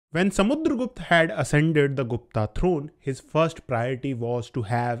When Samudragupta had ascended the Gupta throne, his first priority was to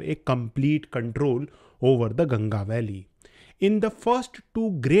have a complete control over the Ganga Valley. In the first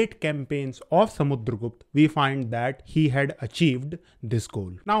two great campaigns of Samudragupta, we find that he had achieved this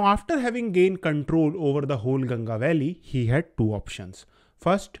goal. Now, after having gained control over the whole Ganga Valley, he had two options.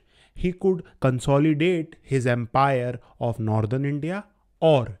 First, he could consolidate his empire of northern India,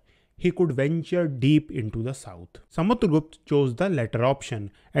 or he could venture deep into the south. Samudragupta chose the latter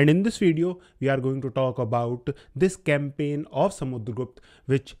option, and in this video we are going to talk about this campaign of Samudragupta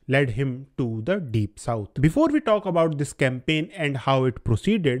which led him to the deep south. Before we talk about this campaign and how it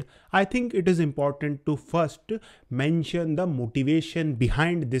proceeded, I think it is important to first mention the motivation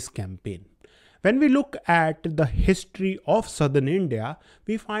behind this campaign. When we look at the history of southern India,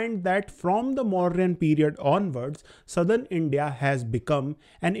 we find that from the Mauryan period onwards, southern India has become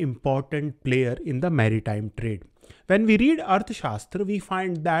an important player in the maritime trade. When we read Arthashastra, we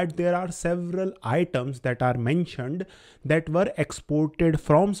find that there are several items that are mentioned that were exported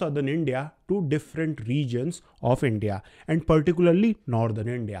from southern India to different regions of India, and particularly northern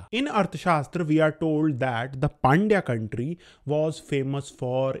India. In Arthashastra, we are told that the Pandya country was famous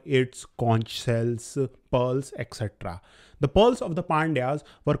for its conch shells, pearls, etc. The pearls of the Pandyas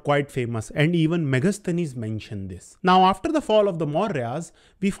were quite famous, and even Megasthenes mentioned this. Now, after the fall of the Mauryas,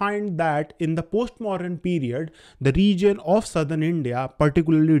 we find that in the post-Mauryan period, the region of southern India,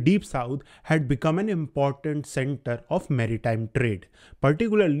 particularly deep south, had become an important center of maritime trade,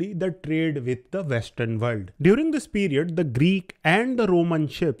 particularly the trade with the Western world. During this period, the Greek and the Roman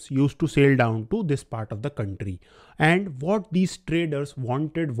ships used to sail down to this part of the country, and what these traders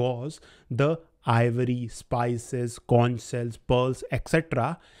wanted was the ivory, spices, conch shells, pearls,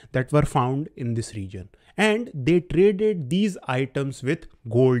 etc. that were found in this region. And they traded these items with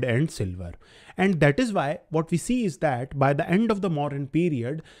gold and silver. And that is why what we see is that by the end of the Mauryan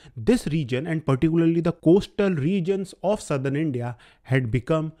period, this region, and particularly the coastal regions of southern India, had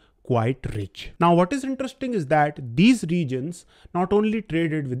become quite rich. Now, what is interesting is that these regions not only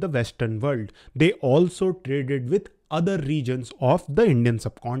traded with the Western world, they also traded with other regions of the Indian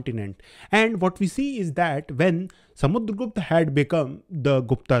subcontinent. And what we see is that when Samudragupta had become the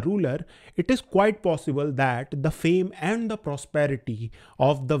Gupta ruler, it is quite possible that the fame and the prosperity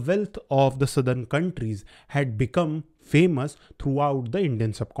of the wealth of the southern countries had become famous throughout the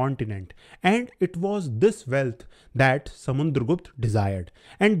Indian subcontinent. And it was this wealth that Samudragupta desired.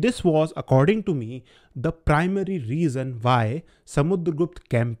 And this was, according to me, the primary reason why Samudragupta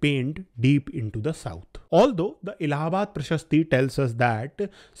campaigned deep into the south. Although the Allahabad Prashasti tells us that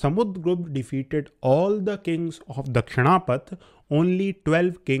Samudragupta defeated all the kings of Dakshinapat, only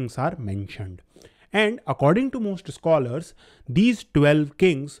 12 kings are mentioned. And according to most scholars, these 12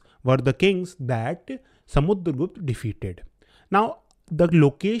 kings were the kings that Samudragupta defeated. Now, the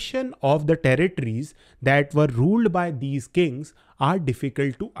location of the territories that were ruled by these kings are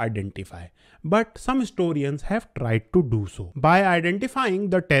difficult to identify, but some historians have tried to do so. By identifying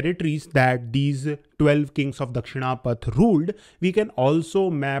the territories that these 12 kings of Dakshinapat ruled, we can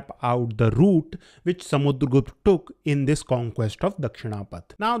also map out the route which Samudragupta took in this conquest of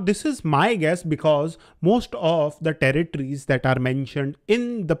Dakshinapat. Now, this is my guess because most of the territories that are mentioned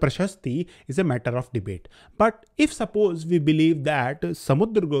in the Prashasti is a matter of debate. But if suppose we believe that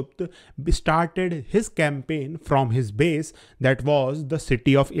Samudragupta started his campaign from his base, that was the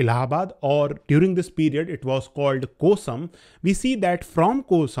city of Allahabad, or during this period it was called Kosam, we see that from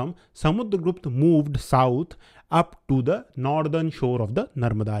Kosam, Samudragupta moved south up to the northern shore of the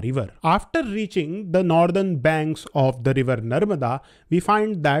Narmada river. After reaching the northern banks of the river Narmada, we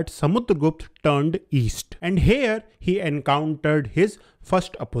find that Samudragupta turned east, and here he encountered his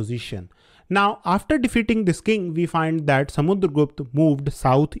first opposition. Now, after defeating this king, we find that Samudragupta moved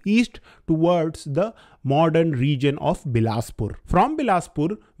southeast towards the modern region of Bilaspur. From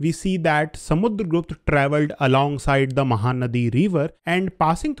Bilaspur, we see that Samudragupta traveled alongside the Mahanadi river, and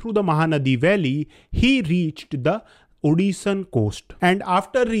passing through the Mahanadi valley, he reached the Odishan coast. And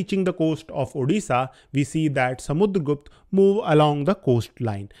after reaching the coast of Odisha, we see that Samudragupta moved along the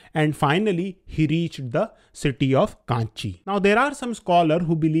coastline, and finally he reached the city of Kanchi. Now, there are some scholars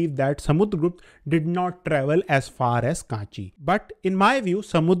who believe that Samudragupta did not travel as far as Kanchi, but in my view,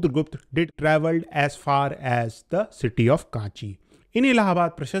 Samudragupta did travel as far as the city of Kanchi. In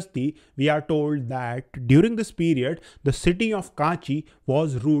Allahabad Prashasti, we are told that during this period, the city of Kanchi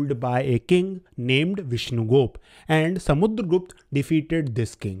was ruled by a king named Vishnugop, and Samudragupta defeated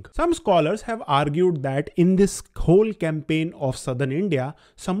this king. Some scholars have argued that in this whole campaign of southern India,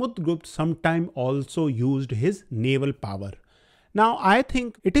 Samudragupta sometime also used his naval power. Now, I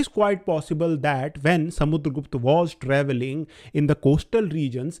think it is quite possible that when Samudragupta was traveling in the coastal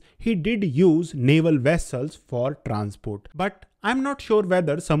regions, he did use naval vessels for transport. But I'm not sure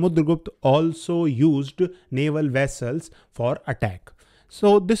whether Samudragupta also used naval vessels for attack.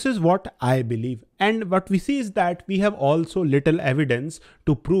 So this is what I believe. And what we see is that we have also little evidence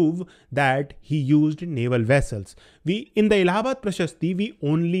to prove that he used naval vessels. In the Allahabad Prashasti, we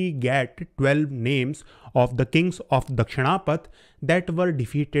only get 12 names of the kings of Dakshinapथ that were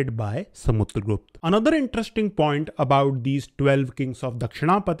defeated by Samudragupta. Another interesting point about these 12 kings of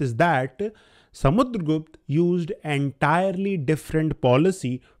Dakshinapಥ is that Samudragupta used entirely different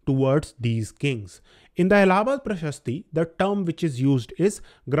policy towards these kings. In the Allahabad Prashasti, the term which is used is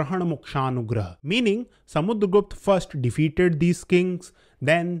Grahana Mokshanugraha, meaning Samudragupta first defeated these kings,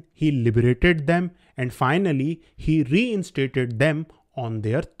 then he liberated them, and finally he reinstated them on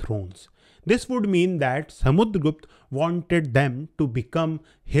their thrones. This would mean that Samudragupta wanted them to become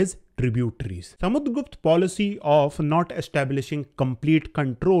his tributaries. Samudragupta's policy of not establishing complete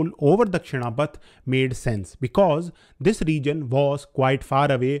control over Dakshinapಥ made sense because this region was quite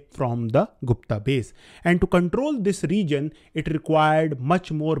far away from the Gupta base, and to control this region it required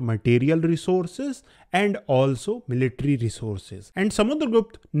much more material resources and also military resources. And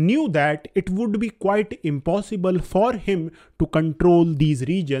Samudragupta knew that it would be quite impossible for him to control these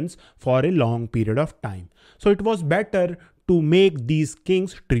regions for a long period of time. So it was better to make these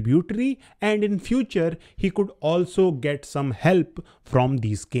kings tributary, and in future he could also get some help from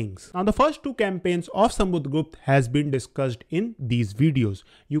these kings. Now the first two campaigns of Samudragupta has been discussed in these videos.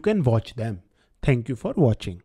 You can watch them. Thank you for watching.